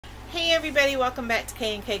Hey everybody, welcome back to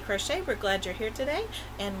K&K Crochet. We're glad you're here today,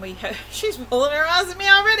 and she's rolling her eyes at me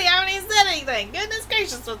already. I haven't even said anything. Goodness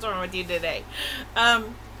gracious, what's wrong with you today? I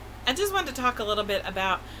just wanted to talk a little bit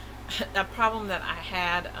about a problem that I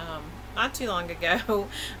had not too long ago.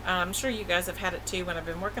 I'm sure you guys have had it too, when I've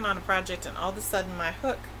been working on a project and all of a sudden my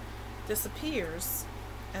hook disappears.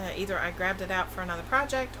 Either I grabbed it out for another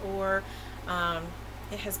project, or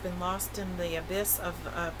it has been lost in the abyss of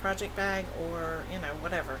a project bag, or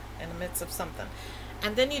whatever, in the midst of something,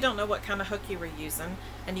 and then you don't know what kind of hook you were using,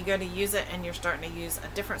 and you go to use it and you're starting to use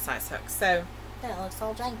a different size hook, so then it looks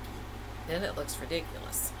all janky. Then it looks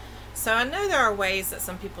ridiculous. So I know there are ways that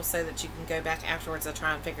some people say that you can go back afterwards and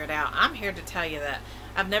try and figure it out. I'm here to tell you that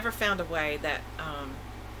I've never found a way that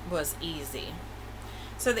was easy.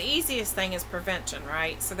 So the easiest thing is prevention,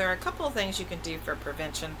 right? So there are a couple of things you can do for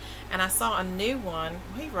prevention, and I saw a new one.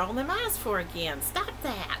 What are you rolling them eyes for again? Stop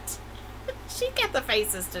that. She got the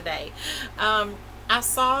faces today. I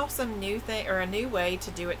saw some new thing, or a new way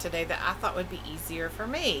to do it today, that I thought would be easier for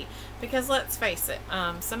me. Because let's face it,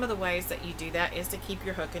 some of the ways that you do that is to keep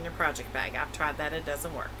your hook in your project bag. I've tried that, it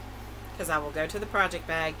doesn't work. Because I will go to the project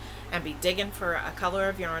bag and be digging for a color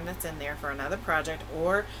of yarn that's in there for another project,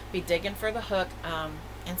 or be digging for the hook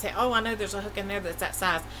and say, oh, I know there's a hook in there that's that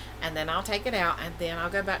size, and then I'll take it out, and then I'll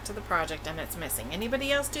go back to the project and it's missing.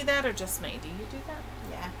 Anybody else do that, or just me? Do you do that?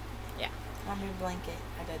 Yeah. Yeah. On your blanket,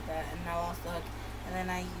 I did that, and I lost the hook, and then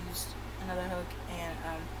I used another hook, and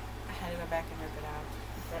I had to go back and rip it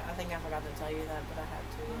out. I think I forgot to tell you that, but I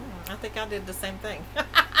had to. I think I did the same thing.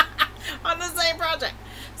 On the same project.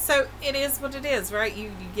 So it is what it is, right?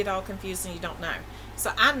 You get all confused and you don't know.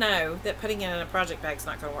 So I know that putting it in a project bag is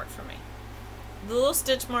not going to work for me. The little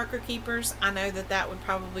stitch marker keepers, I know that that would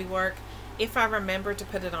probably work if I remember to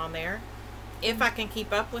put it on there, if I can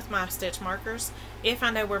keep up with my stitch markers, if I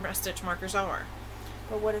know where my stitch markers are.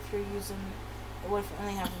 But what if you're using, what if you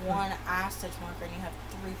only have one eye stitch marker and you have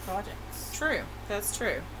 3 projects? True, that's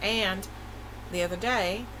true. And the other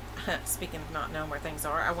day, speaking of not knowing where things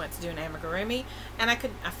are, I went to do an amigurumi, and I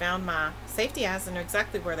found my safety eyes and knew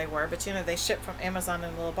exactly where they were, but they ship from Amazon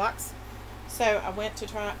in a little box. So I went to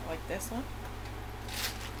try like this one.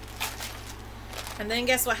 And then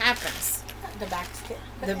guess what happens? The backs get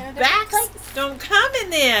the backs don't come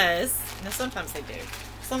in this. Now sometimes they do.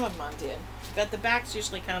 Some of mine did. But the backs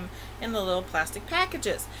usually come in the little plastic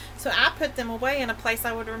packages. So I put them away in a place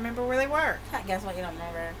I would remember where they were. Guess what? You don't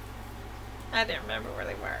remember. I didn't remember where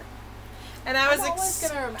they were. And I was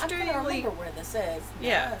extremely... I'm gonna remember where this is.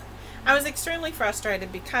 Yeah. I was extremely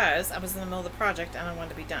frustrated because I was in the middle of the project and I wanted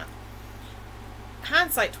to be done.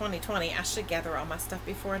 Hindsight 2020, I should gather all my stuff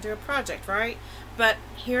before I do a project, right? But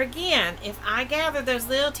here again, if I gather those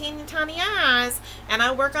little teeny tiny eyes and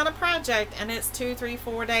I work on a project and it's 2, 3,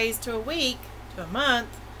 4 days to a week to a month,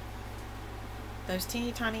 those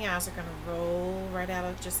teeny tiny eyes are going to roll right out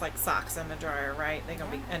of, just like socks in the dryer, right? They're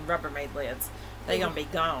going to be, and Rubbermaid lids, they're going to be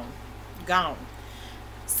gone.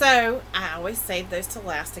 So I always save those to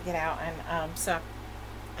last to get out, and so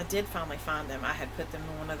I did finally find them. I had put them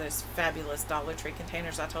in one of those fabulous Dollar Tree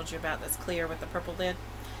containers I told you about, that's clear with the purple lid,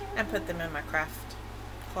 and put them in my craft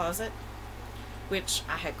closet, which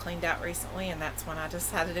I had cleaned out recently, and that's when I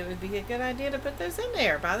decided it would be a good idea to put those in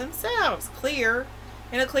there by themselves, clear,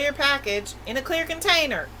 in a clear package, in a clear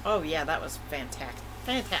container. Oh yeah, that was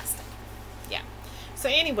fantastic. Yeah. So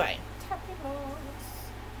anyway,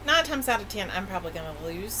 9 times out of 10, I'm probably going to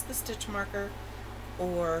lose the stitch marker,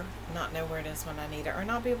 or not know where it is when I need it, or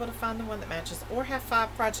not be able to find the one that matches, or have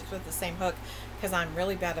 5 projects with the same hook, because I'm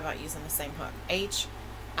really bad about using the same hook. H,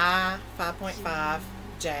 I, 5.5,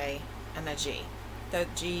 J, and a G. The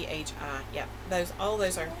G, H, I, yep. All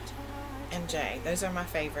those are, and J. Those are my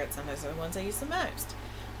favorites, and those are the ones I use the most.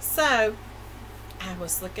 So I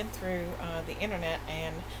was looking through the internet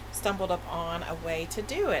and stumbled upon a way to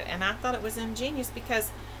do it, and I thought it was ingenious because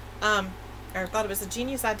or thought it was a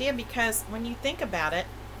genius idea, because when you think about it,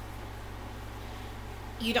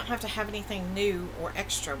 you don't have to have anything new or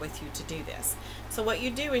extra with you to do this. So what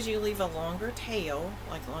you do is you leave a longer tail,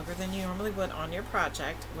 like longer than you normally would on your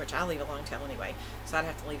project, which I leave a long tail anyway, so I'd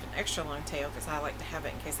have to leave an extra long tail because I like to have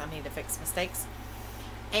it in case I need to fix mistakes.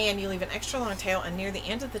 And you leave an extra long tail, and near the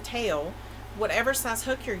end of the tail, whatever size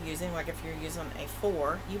hook you're using, like if you're using a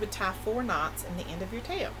 4, you would tie 4 knots in the end of your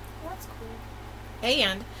tail. That's cool.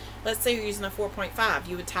 And let's say you're using a 4.5,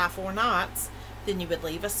 you would tie 4 knots, then you would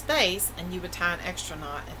leave a space, and you would tie an extra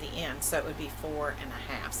knot at the end, so it would be 4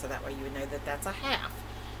 1/2. So that way you would know that that's a half.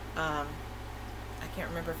 I can't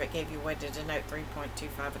remember if it gave you a way to denote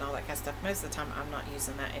 3.25 and all that kind of stuff. Most of the time I'm not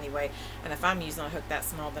using that anyway. And if I'm using a hook that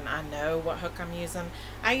small, then I know what hook I'm using.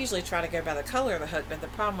 I usually try to go by the color of the hook, but the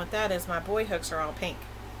problem with that is my boy hooks are all pink.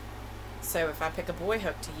 So if I pick a boy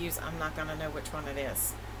hook to use, I'm not going to know which one it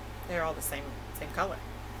is. They're all the same color.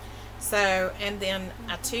 So, and then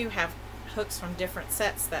I too have hooks from different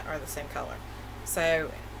sets that are the same color.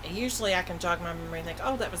 So usually I can jog my memory and think,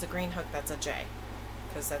 oh, that was a green hook, that's a J,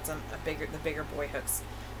 because that's the bigger boy hooks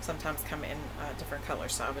sometimes come in different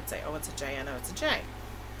colors. So I would say, oh, it's a J, I know it's a J.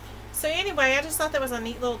 So anyway, I just thought that was a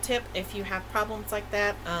neat little tip if you have problems like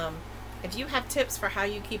that. If you have tips for how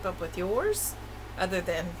you keep up with yours, other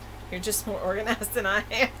than you're just more organized than I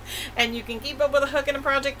am, and you can keep up with a hook in a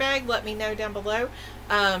project bag, let me know down below.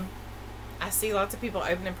 I see lots of people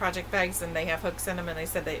opening project bags and they have hooks in them, and they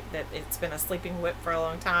said that it's been a sleeping whip for a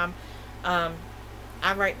long time.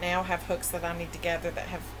 I right now have hooks that I need to gather that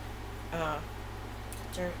have,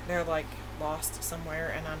 they're like lost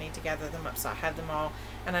somewhere, and I need to gather them up. So I have them all,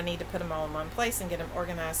 and I need to put them all in one place and get them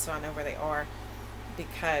organized so I know where they are,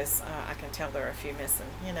 because I can tell there are a few missing.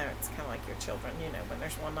 You know, it's kind of like your children, you know, when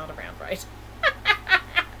there's one not around, right?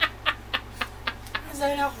 I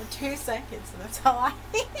zone out for 2 seconds, and that's all I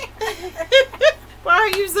need. Why are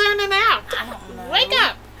you zoning out? I don't know. Wake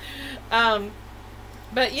up!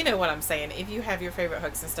 But you know what I'm saying. If you have your favorite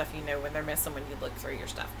hooks and stuff, you know when they're missing when you look through your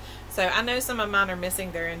stuff. So I know some of mine are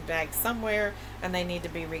missing. They're in bags somewhere, and they need to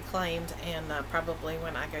be reclaimed. And probably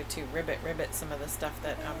when I go to ribbit some of the stuff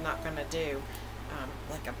that I'm not going to do,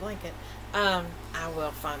 like a blanket, I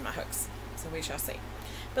will find my hooks. So we shall see.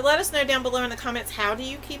 But let us know down below in the comments, how do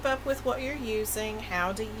you keep up with what you're using?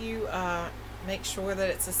 How do you make sure that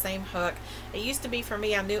it's the same hook? It used to be for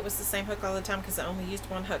me, I knew it was the same hook all the time because I only used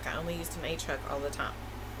one hook. I only used an H hook all the time.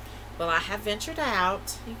 Well, I have ventured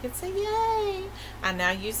out. You can say yay. I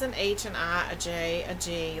now use an H, an I, a J, a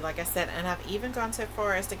G, like I said, and I've even gone so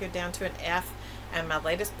far as to go down to an F, and my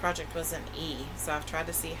latest project was an E. So I've tried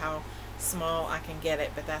to see how small I can get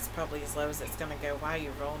it, but that's probably as low as it's going to go. Why are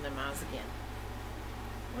you rolling them eyes again?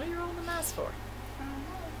 What are you rolling them eyes for?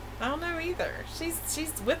 I don't know either.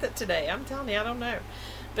 She's with it today. I'm telling you, I don't know.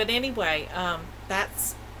 But anyway,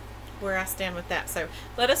 that's where I stand with that. So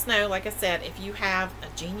let us know, like I said, if you have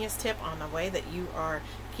a genius tip on the way that you are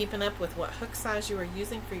keeping up with what hook size you are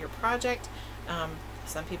using for your project.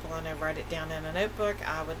 Some people I know write it down in a notebook.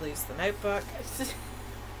 I would lose the notebook.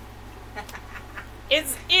 It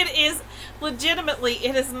is legitimately,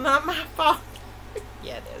 it is not my fault.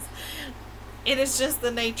 Yeah, it is. It is just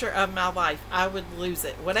the nature of my life. I would lose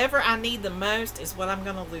it. Whatever I need the most is what I'm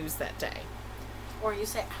going to lose that day. Or you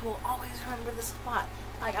say, I will always remember the spot.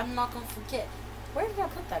 Like, I'm not going to forget. Where did I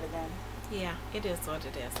put that again? Yeah, it is what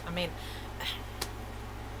it is. I mean,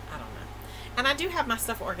 I don't know. And I do have my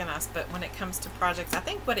stuff organized, but when it comes to projects, I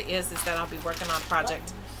think what it is that I'll be working on a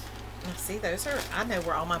project. See, those are, I know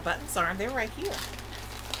where all my buttons are. They're right here.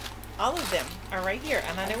 All of them are right here,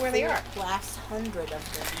 and I know where they are. Last 100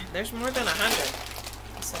 of them. There's more than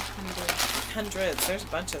 100. I said 100. Hundreds. There's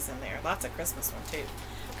bunches in there. Lots of Christmas one too.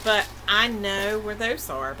 But I know where those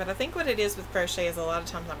are. But I think what it is with crochet is a lot of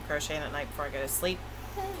times I'm crocheting at night before I go to sleep.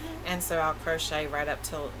 And so I'll crochet right up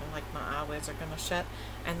till like my eyelids are going to shut,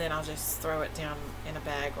 and then I'll just throw it down in a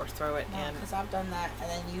bag or throw it in. Because I've done that and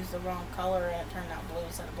then used the wrong color and it turned out blue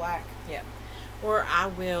instead of black. Yeah. Or I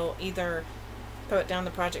will either throw it down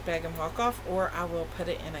the project bag and walk off, or I will put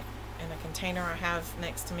it in a container I have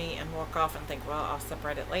next to me and walk off and think, well, I'll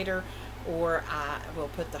separate it later. Or I will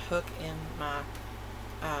put the hook in my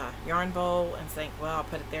yarn bowl and think, well, I'll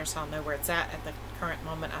put it there so I'll know where it's at the current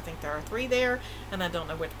moment. I think there are 3 there, and I don't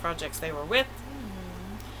know which projects they were with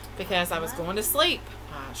because I was going to sleep.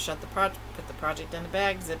 I put the project in the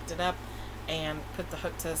bag, zipped it up, and put the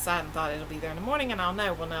hook to the side and thought it'll be there in the morning and I'll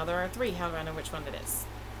know. Well, now there are 3. How do I know which one it is?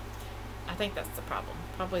 I think that's the problem.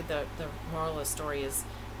 Probably the moral of the story is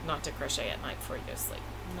not to crochet at night before you go to sleep.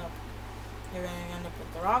 Nope. You're going to end up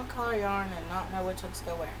with the wrong color yarn and not know which hooks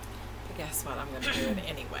go where. But guess what? I'm going to do it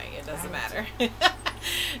anyway. It doesn't matter.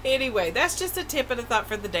 Anyway, that's just a tip and a thought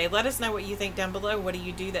for the day. Let us know what you think down below. What do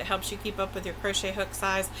you do that helps you keep up with your crochet hook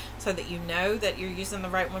size so that you know that you're using the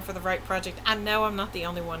right one for the right project? I know I'm not the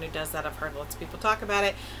only one who does that. I've heard lots of people talk about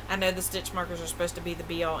it. I know the stitch markers are supposed to be the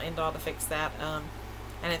be-all, end-all to fix that.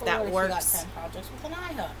 And if that works, you got 10 projects with an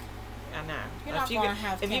eye hook. I know. You're not going to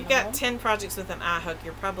have 10 if you've got 10 projects with an eye hook,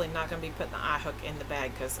 you're probably not going to be putting the eye hook in the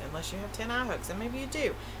bag, because unless you have 10 eye hooks, and maybe you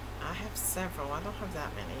do. I have several. I don't have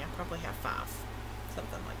that many. I probably have 5,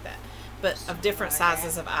 something like that. But of different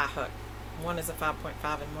sizes of eye hook. One is a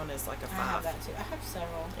 5.5 and one is like a 5. I have that too. I have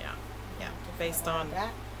several. Yeah, yeah. Based on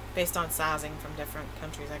based on sizing from different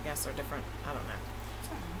countries, I guess, or different, I don't know.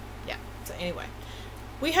 Yeah. So anyway,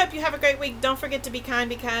 we hope you have a great week. Don't forget to be kind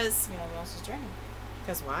because... Nobody else's journey.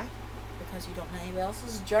 Because why? Because you don't know anybody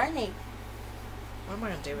else's journey. What am I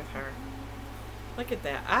going to do with her? Look at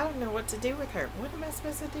that. I don't know what to do with her. What am I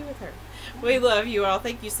supposed to do with her? We love you all.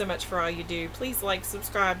 Thank you so much for all you do. Please like,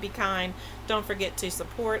 subscribe, be kind. Don't forget to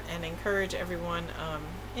support and encourage everyone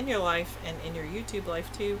in your life and in your YouTube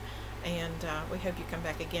life too. And we hope you come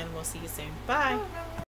back again. We'll see you soon. Bye.